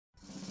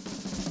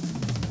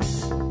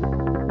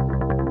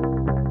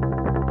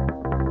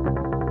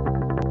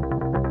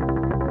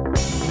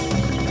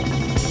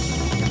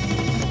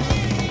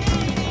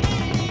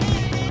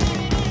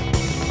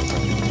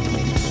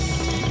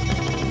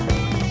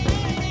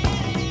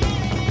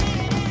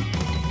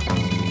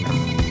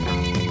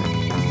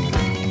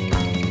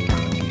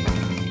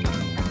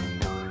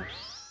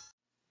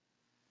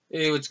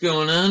Hey, what's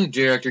going on?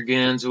 Director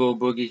Gonzo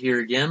Boogie here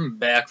again,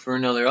 back for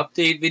another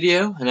update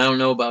video. And I don't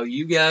know about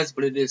you guys,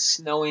 but it is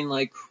snowing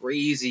like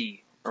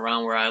crazy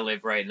around where I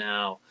live right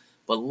now.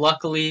 But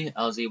luckily,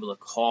 I was able to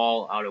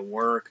call out of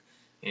work,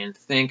 and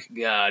thank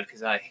God,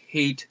 because I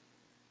hate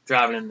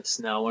driving in the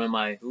snow. One of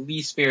my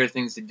least favorite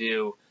things to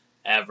do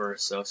ever.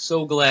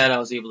 So glad I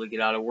was able to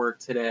get out of work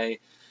today,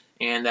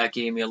 and that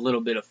gave me a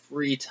little bit of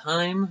free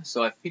time.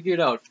 So I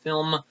figured I would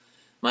film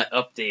my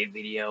update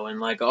video, and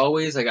like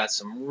always, I got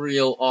some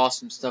real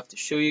awesome stuff to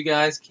show you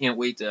guys. Can't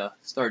wait to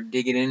start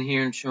digging in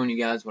here and showing you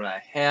guys what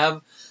I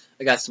have.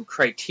 I got some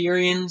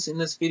Criterions in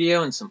this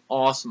video and some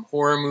awesome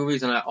horror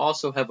movies, and I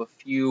also have a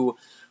few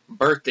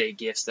birthday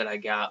gifts that I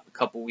got a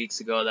couple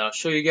weeks ago that I'll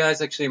show you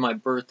guys. Actually, my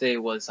birthday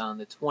was on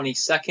the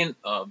 22nd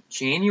of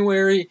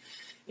January,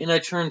 and I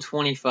turned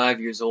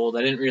 25 years old.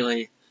 I didn't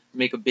really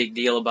make a big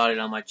deal about it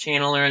on my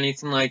channel or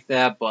anything like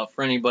that, but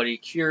for anybody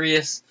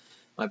curious,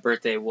 my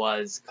birthday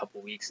was a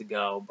couple weeks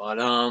ago. But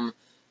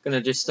gonna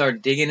just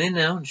start digging in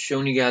now and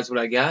showing you guys what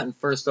I got. And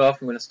first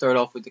off, I'm gonna start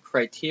off with the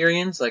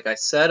Criterions. Like I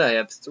said, I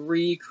have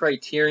 3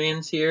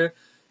 Criterions here.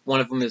 One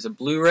of them is a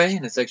Blu-ray,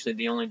 and it's actually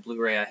the only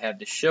Blu-ray I have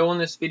to show in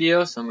this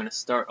video, so I'm gonna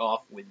start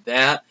off with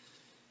that.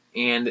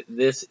 And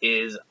this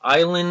is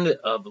Island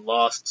of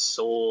Lost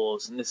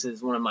Souls, and this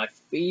is one of my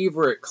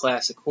favorite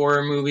classic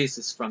horror movies.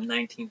 It's from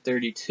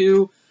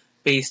 1932.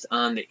 Based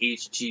on the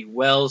H.G.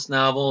 Wells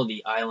novel,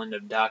 The Island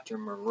of Dr.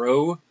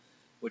 Moreau,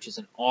 which is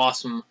an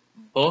awesome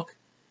book.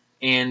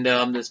 And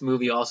this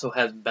movie also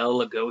has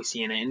Bela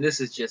Lugosi in it, and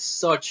this is just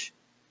such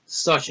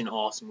an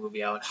awesome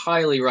movie. I would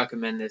highly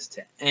recommend this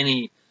to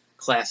any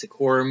classic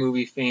horror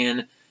movie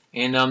fan.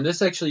 And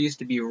this actually used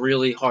to be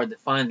really hard to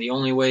find. The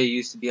only way you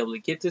used to be able to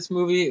get this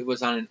movie, it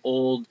was on an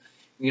old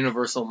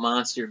Universal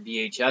Monster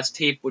VHS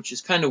tape, which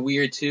is kind of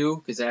weird too,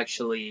 because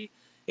actually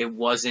it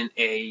wasn't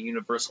a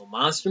Universal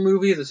Monster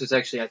movie. This was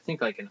actually, I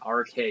think, like an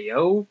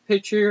RKO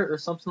picture or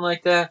something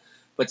like that.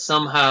 But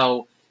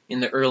somehow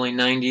in the early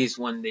 90s,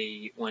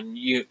 when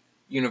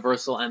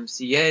Universal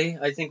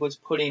MCA, I think, was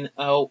putting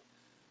out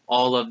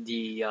all of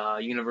the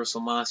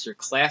Universal Monster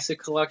Classic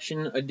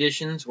Collection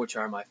editions, which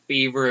are my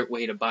favorite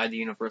way to buy the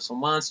Universal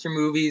Monster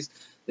movies,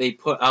 they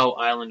put out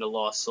Island of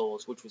Lost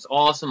Souls, which was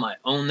awesome. I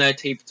own that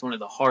tape. It's one of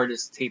the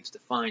hardest tapes to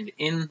find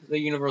in the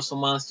Universal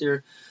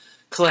Monster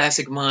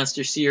Classic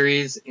Monster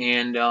series,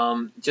 and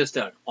just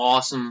an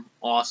awesome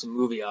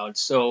movie. I would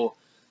so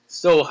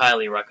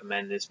highly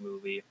recommend this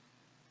movie.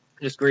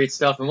 Just great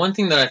stuff. And one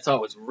thing that I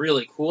thought was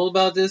really cool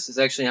about this is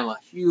actually I'm a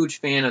huge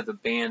fan of the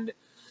band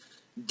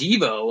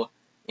Devo,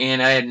 and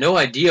I had no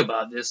idea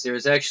about this. There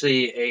was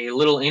actually a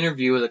little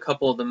interview with a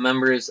couple of the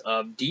members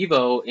of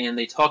Devo, and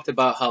they talked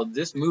about how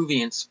this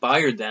movie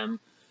inspired them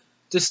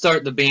to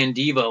start the band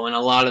Devo, and a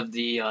lot of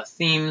the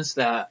themes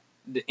that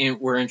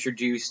were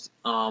introduced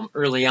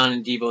early on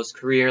in Devo's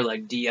career,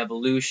 like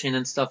de-evolution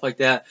and stuff like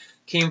that,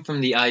 came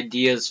from the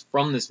ideas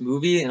from this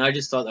movie, and I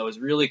just thought that was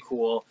really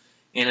cool.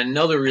 And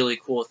another really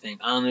cool thing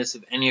on this,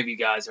 if any of you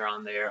guys are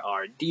on there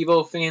are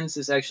Devo fans,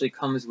 this actually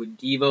comes with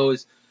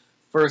Devo's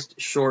first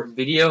short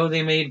video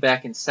they made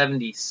back in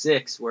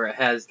 '76, where it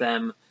has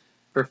them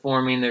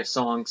performing their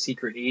song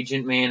Secret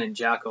Agent Man and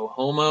Jocko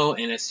Homo,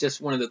 and it's just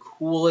one of the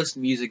coolest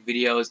music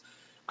videos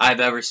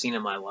I've ever seen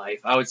in my life.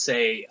 I would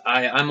say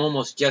I'm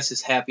almost just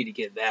as happy to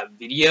get that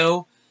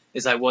video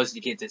as I was to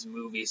get this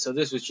movie. So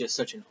this was just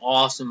such an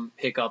awesome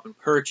pickup and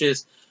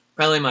purchase.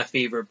 Probably my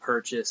favorite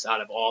purchase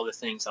out of all the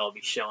things I'll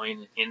be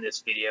showing in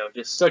this video.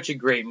 Just such a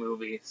great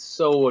movie.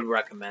 So would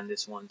recommend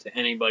this one to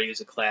anybody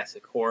who's a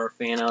classic horror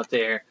fan out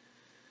there.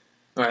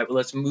 Alright, well,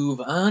 let's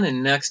move on.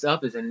 And next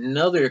up is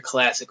another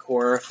classic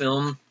horror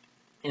film.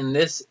 And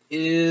this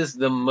is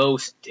The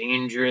Most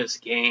Dangerous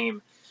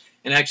Game.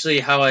 And actually,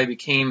 how I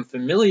became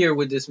familiar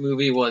with this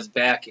movie was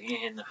back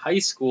in high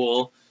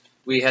school.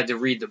 We had to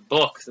read the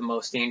book, The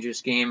Most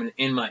Dangerous Game, and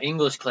in my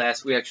English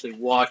class, we actually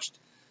watched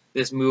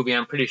this movie.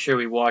 I'm pretty sure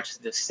we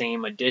watched the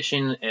same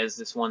edition as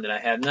this one that I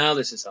have now.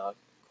 This is, of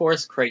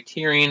course,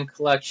 Criterion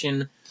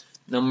Collection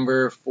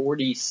number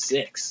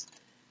 46.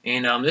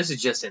 And this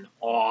is just an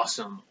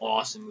awesome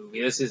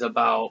movie. This is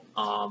about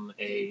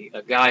a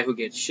guy who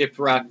gets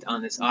shipwrecked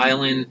on this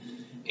island,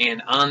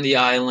 and on the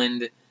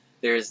island,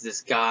 there's this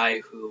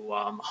guy who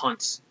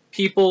hunts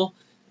people,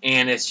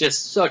 and it's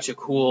just such a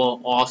cool,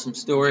 awesome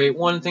story.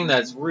 One thing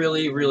that's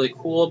really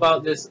cool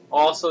about this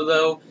also,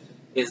 though,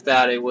 is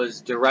that it was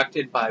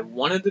directed by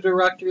one of the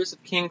directors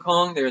of King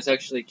Kong. There's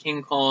actually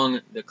King Kong,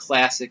 the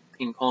classic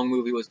King Kong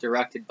movie, was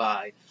directed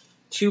by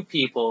 2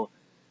 people,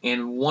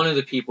 and one of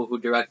the people who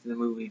directed the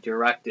movie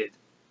directed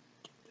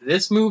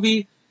this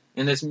movie,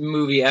 and this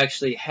movie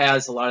actually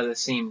has a lot of the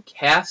same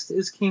cast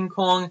as King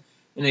Kong,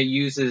 and it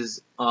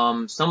uses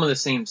some of the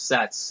same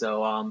sets.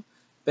 So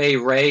Bay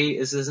Ray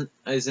is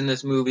in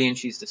this movie, and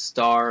she's the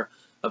star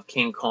of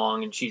King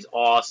Kong, and she's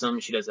awesome.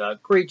 She does a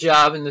great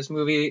job in this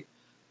movie,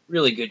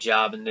 really good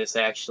job in this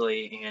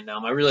actually, and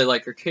I really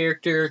like her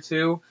character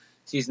too.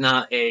 She's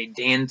not a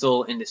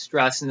damsel in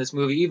distress in this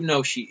movie, even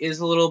though she is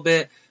a little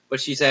bit, but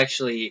she's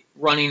actually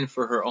running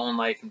for her own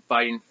life and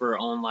fighting for her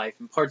own life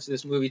in parts of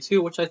this movie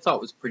too, which I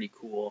thought was pretty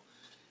cool.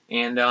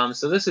 And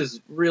so this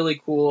is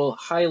really cool.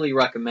 Highly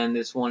recommend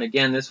this one.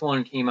 Again, this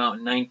one came out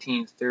in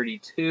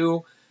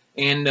 1932.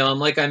 And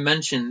like I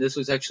mentioned, this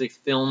was actually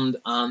filmed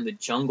on the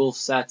jungle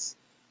sets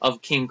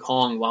of King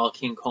Kong while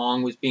King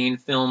Kong was being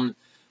filmed.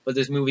 But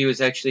this movie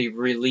was actually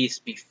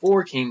released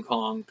before King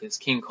Kong because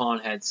King Kong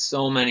had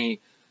so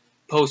many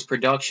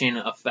post-production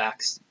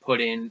effects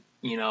put in,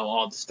 you know,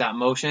 all the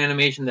stop-motion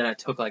animation that it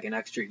took like an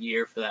extra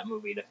year for that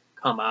movie to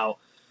come out.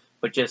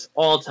 But just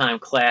all-time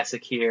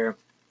classic here.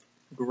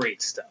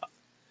 Great stuff.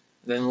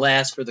 Then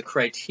last for the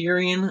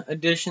Criterion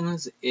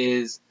editions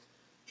is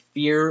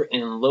Fear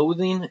and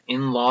Loathing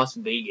in Las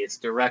Vegas,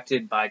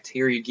 directed by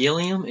Terry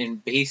Gilliam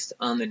and based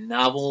on the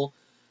novel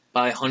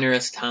by Hunter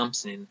S.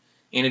 Thompson.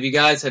 And if you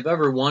guys have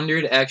ever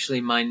wondered,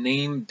 actually my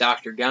name,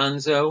 Dr.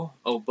 Gonzo,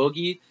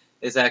 Boogie,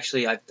 is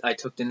actually, I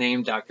took the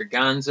name Dr.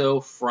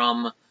 Gonzo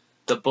from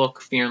the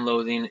book Fear and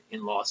Loathing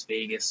in Las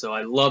Vegas. So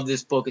I love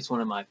this book. It's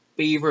one of my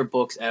favorite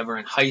books ever.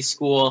 In high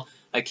school,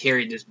 I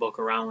carried this book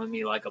around with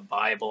me like a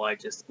Bible. I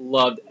just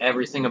loved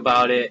everything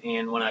about it.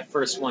 And when I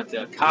first went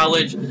to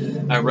college,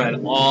 I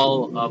read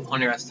all of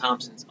Hunter S.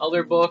 Thompson's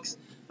other books.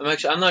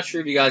 I'm not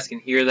sure if you guys can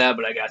hear that,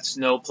 but I got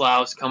snow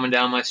plows coming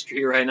down my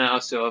street right now.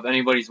 So if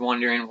anybody's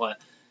wondering what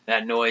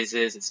that noise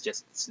is, it's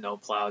just snow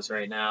plows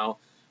right now.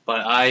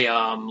 But I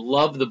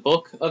love the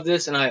book of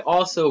this, and I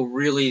also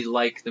really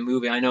like the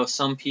movie. I know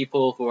some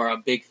people who are a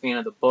big fan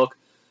of the book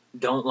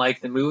don't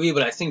like the movie,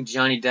 but I think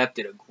Johnny Depp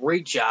did a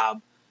great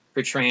job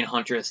portraying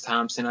Hunter S.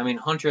 Thompson. I mean,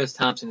 Hunter S.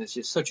 Thompson is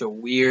just such a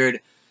weird,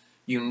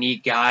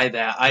 unique guy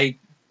that I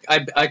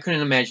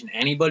couldn't imagine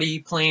anybody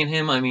playing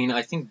him. I mean,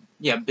 I think,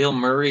 yeah, Bill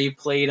Murray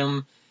played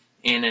him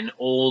in an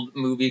old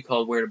movie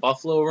called Where the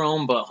Buffalo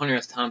Roam, but Hunter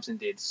S. Thompson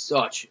did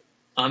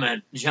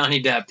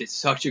Johnny Depp did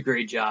such a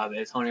great job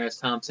as Hunter S.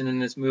 Thompson in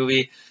this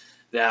movie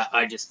that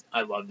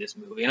I love this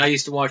movie. And I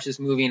used to watch this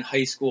movie in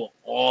high school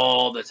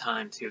all the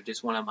time too.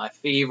 Just one of my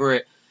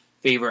favorite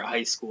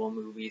high school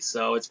movies.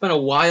 So it's been a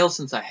while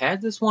since I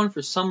had this one.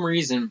 For some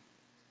reason,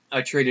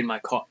 I traded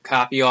my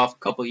copy off a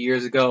couple of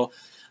years ago.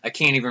 I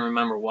can't even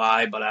remember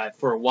why, but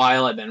for a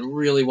while I've been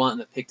really wanting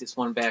to pick this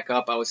one back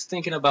up. I was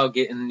thinking about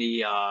getting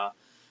the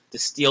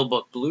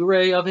Steelbook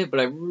Blu-ray of it, but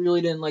I really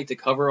didn't like the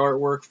cover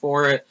artwork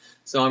for it.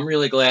 So I'm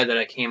really glad that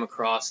I came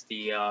across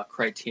the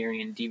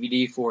Criterion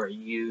DVD for it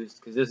used,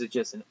 because this is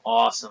just an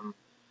awesome,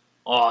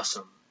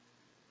 awesome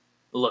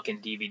looking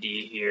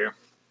DVD here.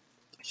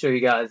 Show you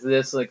guys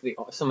this, like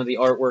some of the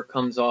artwork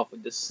comes off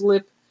with the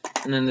slip,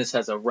 and then this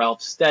has a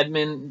Ralph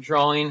Steadman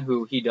drawing,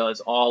 who he does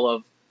all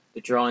of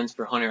the drawings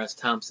for Hunter S.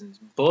 Thompson's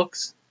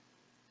books.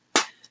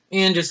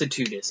 And just a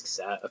 2-disc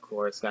set, of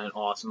course. Got an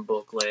awesome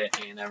booklet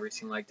and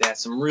everything like that.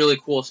 Some really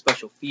cool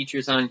special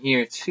features on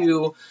here,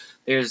 too.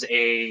 There's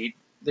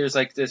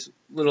like this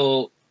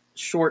little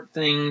short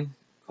thing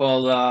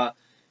called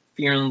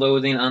Fear and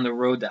Loathing on the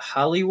Road to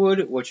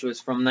Hollywood, which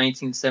was from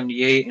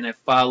 1978, and it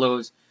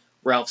follows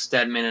Ralph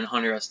Steadman and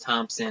Hunter S.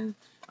 Thompson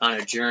on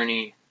a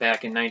journey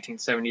back in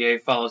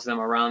 1978. Follows them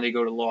around. They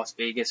go to Las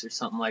Vegas or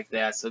something like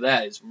that. So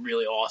that is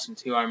really awesome,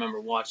 too. I remember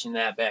watching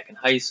that back in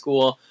high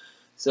school.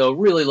 So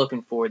really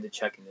looking forward to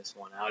checking this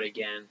one out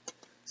again.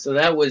 So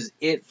that was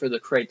it for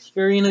the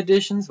Criterion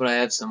editions, but I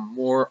have some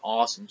more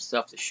awesome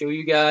stuff to show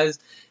you guys.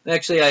 And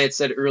actually, I had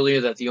said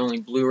earlier that the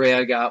only Blu-ray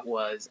I got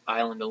was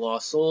Island of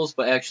Lost Souls,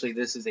 but actually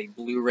this is a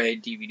Blu-ray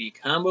DVD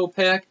combo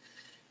pack.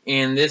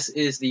 And this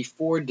is the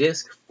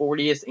 4-disc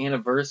 40th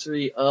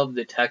anniversary of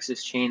the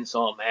Texas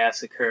Chainsaw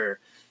Massacre.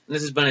 And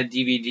this has been a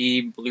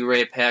DVD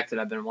Blu-ray pack that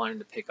I've been wanting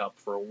to pick up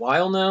for a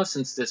while now,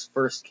 since this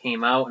first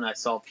came out and I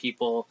saw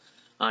people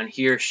on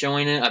here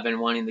showing it. I've been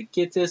wanting to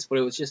get this, but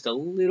it was just a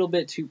little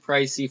bit too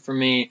pricey for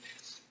me.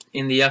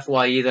 In the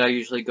FYE that I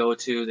usually go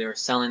to, they were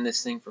selling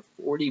this thing for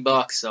 40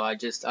 bucks, so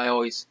I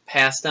always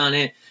passed on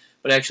it.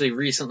 But actually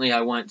recently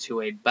I went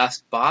to a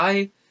Best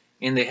Buy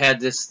and they had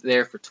this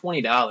there for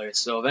 $20.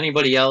 So if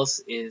anybody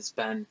else has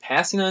been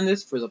passing on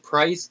this for the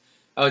price,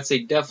 I would say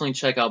definitely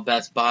check out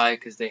Best Buy,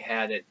 because they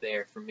had it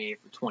there for me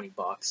for 20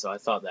 bucks. So I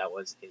thought that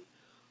was a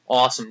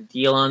awesome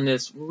deal on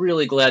this.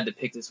 Really glad to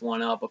pick this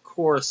one up. Of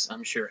course,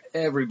 I'm sure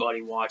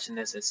everybody watching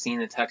this has seen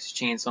the Texas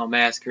Chainsaw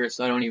Massacre,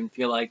 so I don't even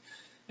feel like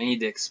I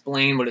need to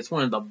explain, but it's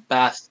one of the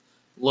best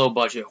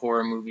low-budget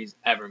horror movies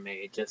ever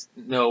made. Just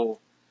no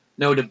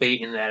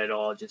debate in that at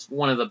all. Just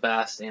one of the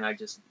best, and I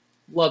just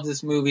love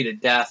this movie to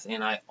death,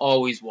 and I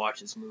always watch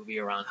this movie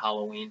around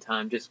Halloween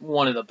time. Just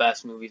one of the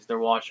best movies to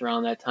watch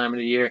around that time of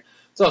the year.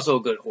 It's also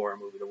a good horror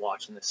movie to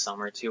watch in the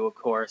summer too, of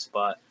course,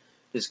 but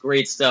just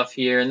great stuff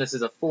here. And this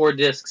is a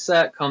 4-disc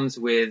set. Comes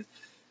with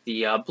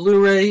the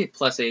Blu-ray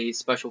plus a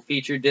special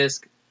feature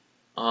disc.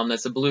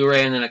 That's a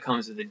Blu-ray, and then it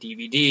comes with a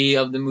DVD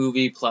of the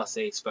movie plus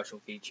a special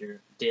feature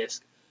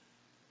disc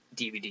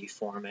DVD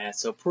format.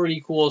 So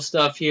pretty cool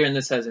stuff here. And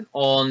this has an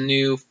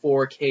all-new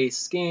 4K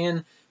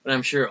scan. But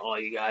I'm sure all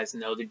you guys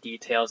know the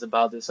details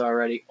about this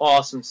already.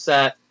 Awesome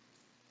set.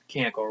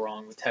 Can't go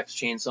wrong with Texas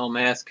Chainsaw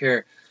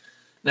Massacre.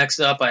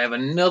 Next up, I have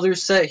another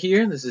set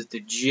here. This is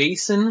the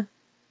Jason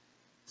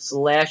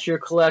Slasher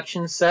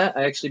Collection set.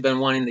 I actually been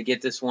wanting to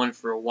get this one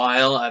for a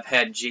while. I've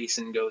had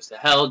Jason Goes to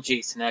Hell,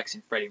 Jason X,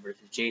 and Freddy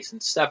vs. Jason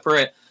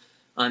separate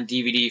on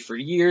DVD for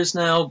years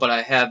now, but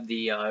I have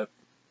the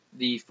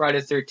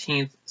Friday the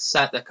 13th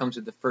set that comes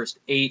with the first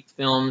 8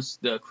 films,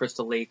 the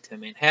Crystal Lake to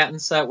Manhattan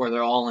set, where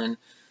they're all in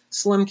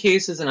slim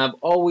cases, and I've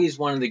always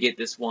wanted to get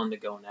this one to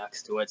go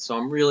next to it, so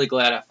I'm really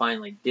glad I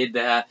finally did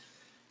that,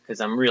 because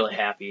I'm really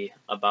happy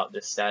about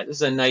this set. This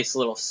is a nice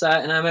little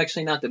set, and I'm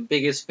actually not the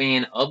biggest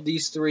fan of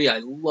these 3. I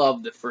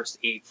love the first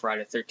 8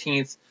 Friday the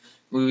 13th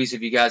movies.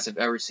 If you guys have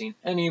ever seen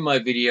any of my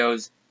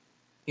videos,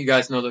 you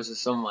guys know those are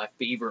some of my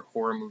favorite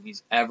horror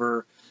movies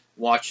ever.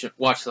 Watch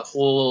the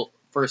whole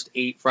first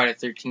 8 Friday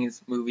the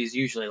 13th movies,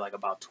 usually like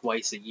about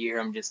twice a year.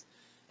 I'm just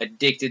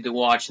addicted to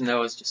watching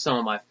those. Just some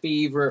of my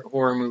favorite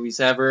horror movies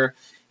ever.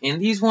 And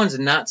these ones,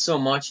 not so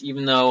much,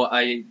 even though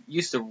I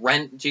used to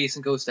rent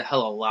Jason Goes to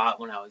Hell a lot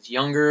when I was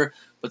younger.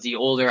 But the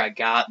older I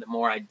got, the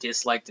more I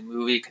disliked the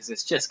movie, because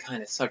it's just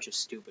kind of such a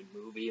stupid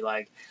movie.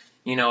 Like,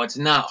 you know, it's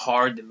not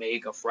hard to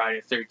make a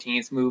Friday the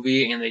 13th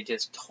movie, and they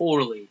just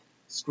totally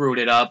screwed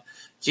it up.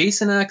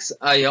 Jason X,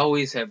 I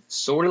always have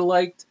sort of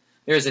liked.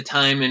 There's a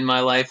time in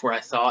my life where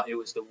I thought it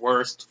was the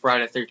worst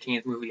Friday the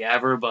 13th movie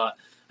ever, but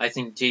I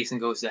think Jason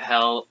Goes to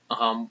Hell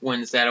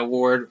wins that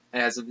award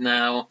as of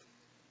now.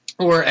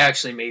 Or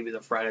actually maybe the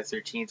Friday the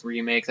 13th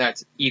remake.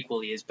 That's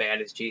equally as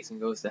bad as Jason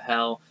Goes to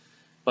Hell.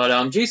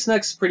 But Jason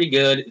X is pretty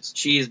good. It's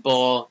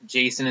cheeseball,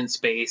 Jason in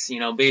space. You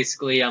know,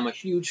 basically I'm a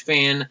huge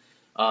fan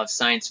of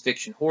science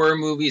fiction horror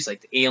movies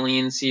like the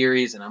Alien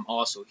series, and I'm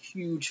also a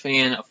huge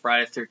fan of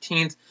Friday the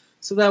 13th.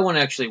 So that one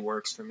actually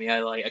works for me.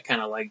 I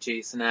kind of like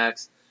Jason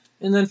X.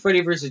 And then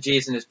Freddy vs.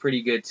 Jason is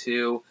pretty good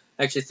too.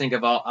 I actually think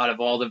out of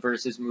all the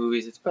versus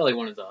movies, it's probably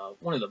one of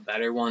the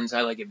better ones.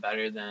 I like it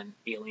better than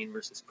Alien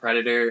vs.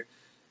 Predator.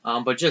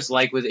 But just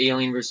like with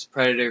Alien vs.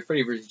 Predator,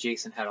 Freddy vs.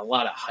 Jason had a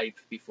lot of hype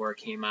before it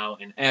came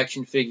out in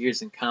action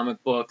figures and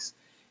comic books.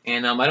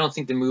 And I don't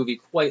think the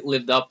movie quite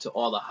lived up to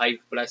all the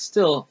hype, but I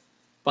still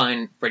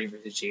find Freddy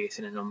vs.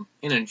 Jason an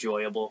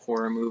enjoyable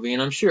horror movie.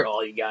 And I'm sure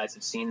all you guys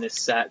have seen this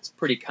set. It's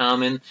pretty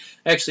common.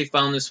 I actually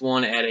found this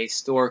one at a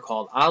store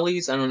called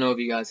Ollie's. I don't know if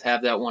you guys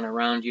have that one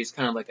around you. It's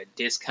kind of like a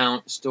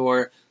discount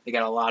store. They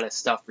got a lot of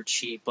stuff for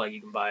cheap. Like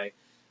you can buy,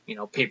 you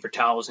know, paper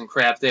towels and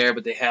crap there,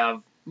 but they have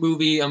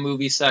a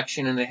movie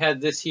section, and they had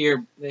this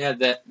here, they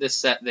had this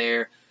set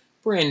there,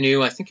 brand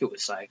new. I think it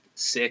was like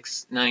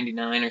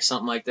 $6.99 or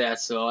something like that,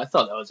 so I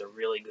thought that was a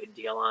really good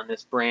deal on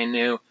this, brand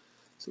new.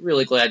 So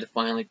really glad to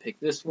finally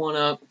pick this one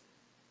up.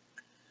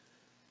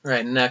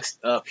 Alright, next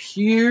up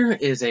here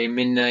is a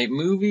Midnight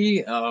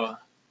movie, and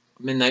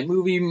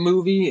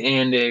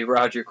a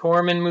Roger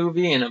Corman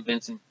movie, and a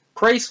Vincent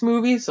Price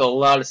movie, so a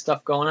lot of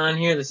stuff going on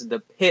here. This is The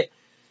Pit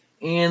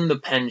and The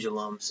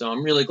Pendulum. So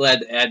I'm really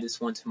glad to add this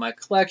one to my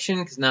collection,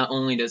 because not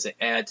only does it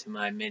add to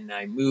my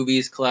Midnight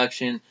Movies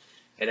collection,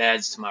 it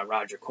adds to my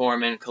Roger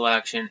Corman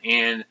collection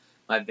and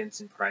my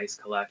Vincent Price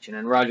collection.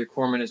 And Roger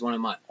Corman is one of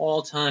my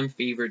all-time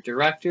favorite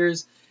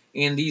directors,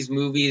 and these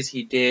movies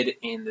he did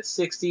in the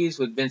 60s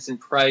with Vincent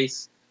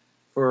Price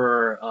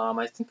for,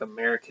 I think,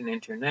 American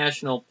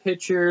International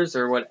Pictures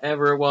or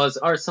whatever it was,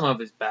 are some of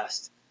his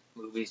best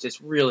movies. Just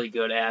really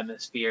good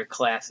atmosphere,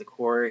 classic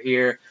horror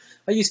here.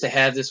 I used to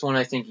have this one,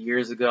 I think,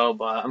 years ago,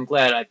 but I'm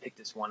glad I picked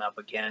this one up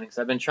again, because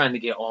I've been trying to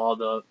get all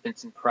the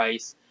Vincent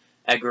Price,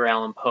 Edgar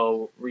Allan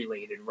Poe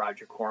related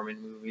Roger Corman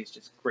movies.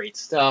 Just great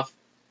stuff.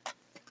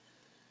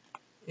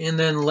 And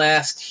then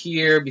last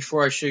here,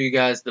 before I show you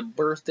guys the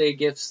birthday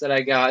gifts that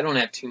I got, I don't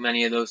have too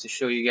many of those to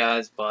show you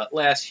guys, but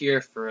last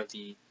here for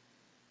the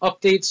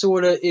update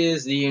sorta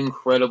is The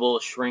Incredible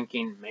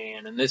Shrinking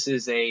Man, and this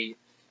is a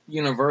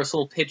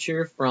Universal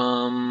picture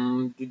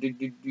from the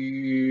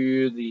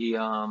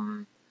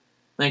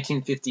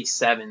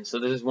 1957. So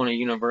this is one of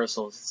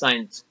Universal's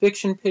science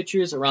fiction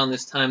pictures. Around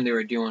this time they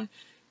were doing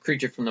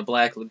Creature from the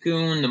Black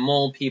Lagoon, The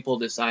Mole People,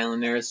 This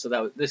Island There.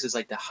 So this is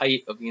like the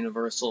height of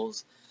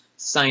Universal's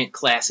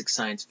classic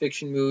science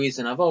fiction movies,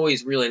 and I've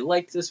always really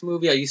liked this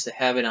movie. I used to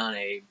have it on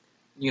a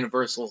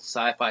Universal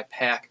Sci-Fi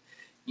pack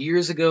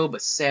years ago,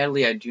 but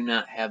sadly I do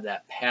not have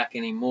that pack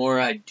anymore.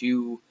 I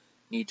do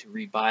need to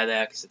rebuy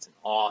that because it's an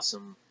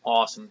awesome,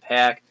 awesome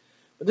pack.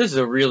 But this is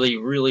a really,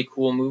 really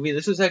cool movie.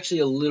 This was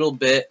actually a little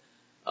bit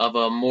of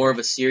more of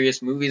a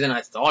serious movie than I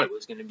thought it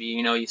was going to be.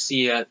 You know, you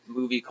see a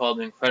movie called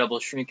The Incredible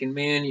Shrinking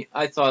Man.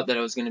 I thought that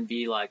it was going to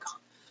be like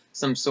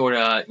some sort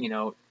of, you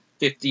know,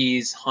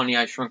 50s Honey,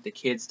 I Shrunk the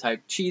Kids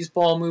type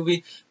cheeseball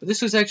movie. But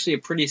this was actually a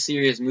pretty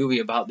serious movie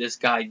about this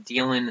guy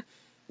dealing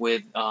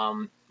with,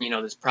 you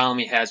know, this problem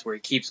he has where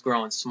he keeps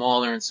growing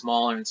smaller and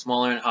smaller and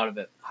smaller, and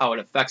how it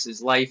affects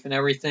his life and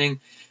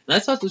everything. And I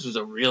thought this was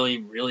a really,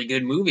 really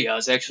good movie. I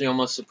was actually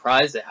almost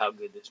surprised at how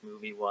good this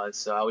movie was.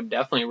 So I would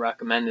definitely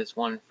recommend this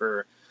one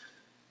for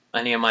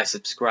any of my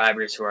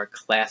subscribers who are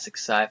classic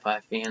sci-fi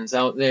fans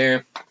out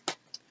there.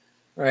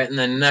 Alright, and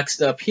then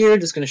next up here,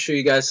 just going to show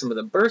you guys some of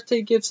the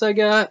birthday gifts I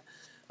got.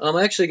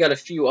 I actually got a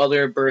few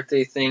other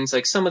birthday things,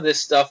 like some of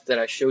this stuff that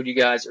I showed you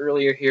guys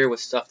earlier here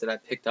was stuff that I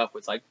picked up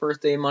with like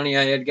birthday money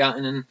I had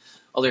gotten and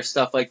other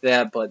stuff like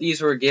that, but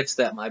these were gifts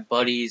that my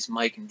buddies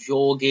Mike and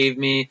Joel gave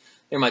me.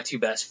 They're my two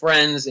best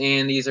friends,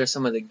 and these are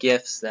some of the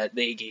gifts that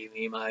they gave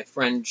me. My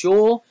friend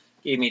Joel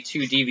gave me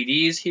 2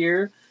 DVDs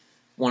here.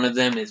 One of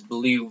them is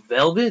Blue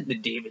Velvet, the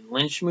David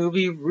Lynch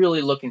movie.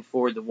 Really looking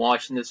forward to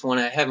watching this one.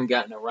 I haven't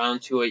gotten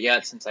around to it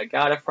yet since I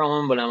got it from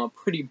him, but I'm a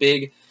pretty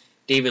big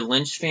David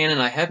Lynch fan,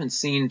 and I haven't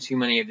seen too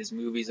many of his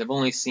movies. I've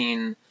only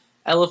seen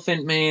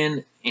Elephant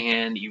Man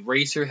and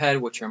Eraserhead,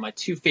 which are my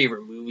 2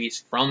 favorite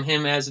movies from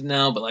him as of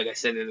now, but like I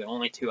said, they're the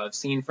only 2 I've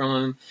seen from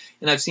him,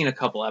 and I've seen a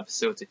couple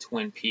episodes of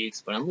Twin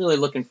Peaks, but I'm really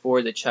looking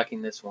forward to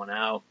checking this one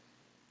out.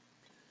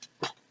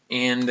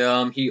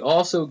 And he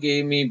also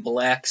gave me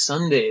Black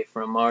Sunday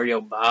from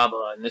Mario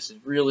Bava, and this is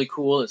really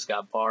cool. It's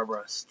got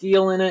Barbara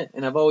Steele in it,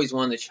 and I've always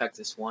wanted to check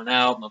this one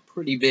out. I'm a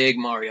pretty big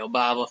Mario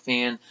Bava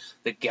fan,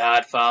 the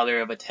godfather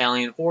of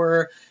Italian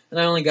horror, and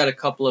I only got a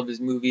couple of his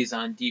movies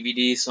on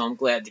DVD, so I'm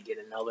glad to get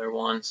another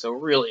one. So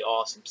really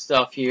awesome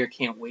stuff here.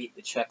 Can't wait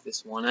to check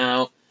this one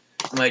out.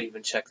 Might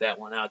even check that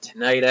one out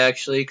tonight,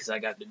 actually, because I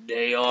got the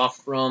day off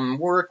from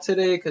work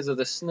today because of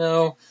the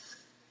snow.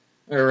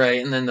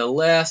 Alright, and then the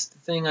last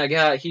thing I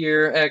got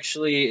here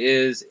actually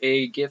is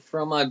a gift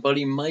from my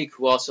buddy Mike,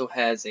 who also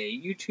has a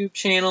YouTube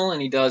channel, and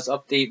he does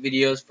update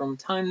videos from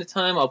time to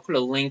time. I'll put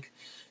a link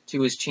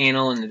to his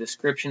channel in the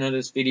description of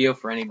this video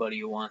for anybody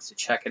who wants to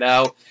check it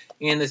out.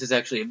 And this is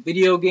actually a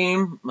video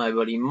game. My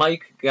buddy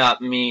Mike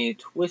got me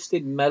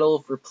Twisted Metal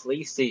for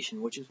PlayStation,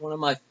 which is one of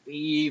my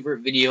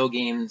favorite video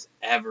games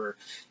ever.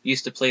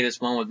 Used to play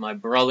this one with my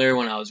brother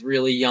when I was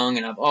really young,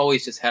 and I've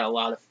always just had a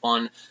lot of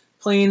fun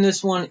playing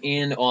this one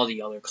and all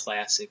the other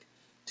classic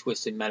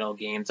Twisted Metal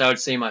games. I would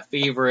say my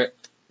favorite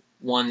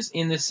ones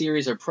in the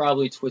series are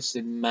probably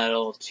Twisted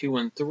Metal 2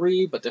 and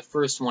 3, but the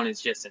first one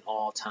is just an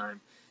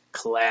all-time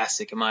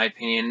classic in my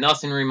opinion.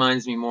 Nothing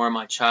reminds me more of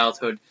my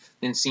childhood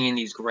than seeing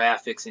these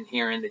graphics and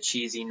hearing the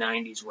cheesy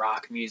 90s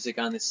rock music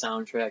on the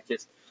soundtrack.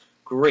 Just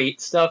great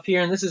stuff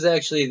here, and this is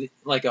actually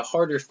like a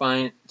harder to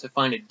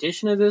find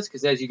edition of this,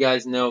 because as you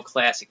guys know,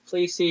 classic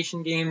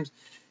PlayStation games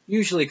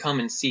usually come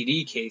in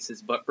CD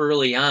cases, but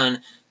early on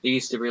they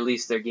used to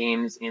release their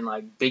games in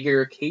like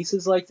bigger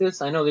cases like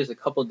this. I know there's a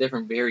couple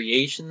different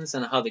variations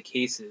on how the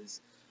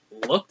cases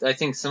looked. I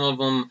think some of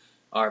them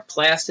are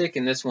plastic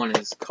and this one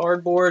is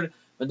cardboard,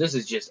 but this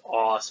is just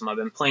awesome. I've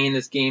been playing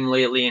this game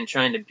lately and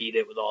trying to beat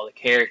it with all the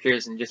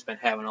characters and just been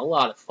having a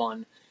lot of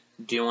fun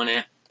doing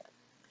it.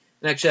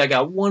 And actually I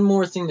got one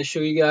more thing to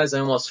show you guys I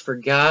almost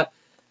forgot.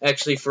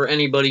 Actually, for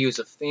anybody who's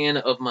a fan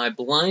of my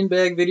blind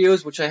bag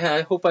videos, which I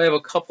hope I have a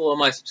couple of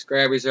my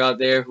subscribers out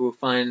there who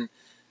find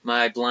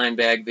my blind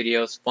bag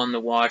videos fun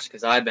to watch,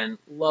 because I've been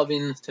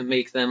loving to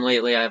make them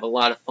lately. I have a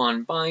lot of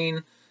fun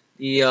buying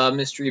the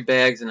mystery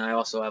bags, and I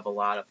also have a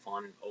lot of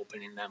fun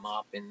opening them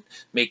up and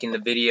making the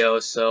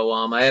videos. So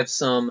I have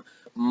some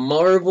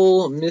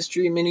Marvel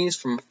mystery minis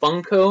from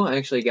Funko. I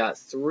actually got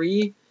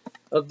 3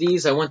 of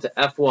these. I went to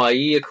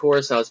FYE, of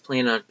course. I was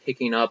planning on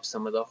picking up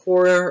some of the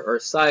horror or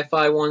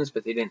sci-fi ones,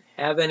 but they didn't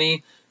have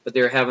any. But they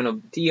were having a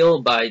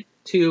deal, buy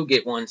 2,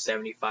 get 1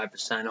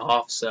 75%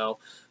 off. So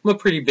I'm a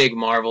pretty big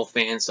Marvel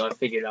fan, so I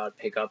figured I'd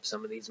pick up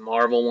some of these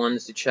Marvel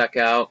ones to check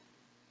out.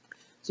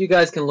 So you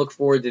guys can look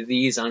forward to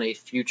these on a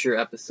future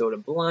episode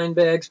of Blind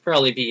Bags.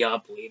 Probably be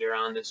up later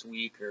on this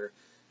week, or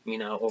you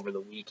know, over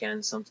the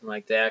weekend, something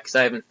like that, because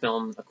I haven't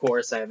filmed, of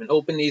course, I haven't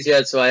opened these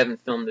yet, so I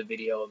haven't filmed a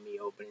video of me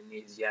opening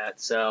these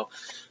yet, so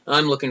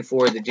I'm looking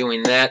forward to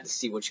doing that, to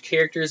see which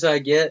characters I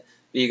get,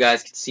 but you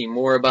guys can see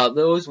more about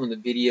those when the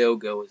video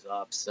goes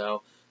up.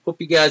 So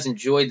hope you guys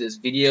enjoyed this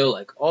video.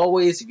 Like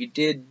always, if you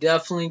did,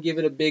 definitely give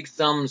it a big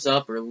thumbs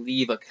up or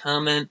leave a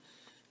comment,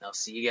 and I'll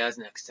see you guys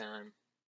next time.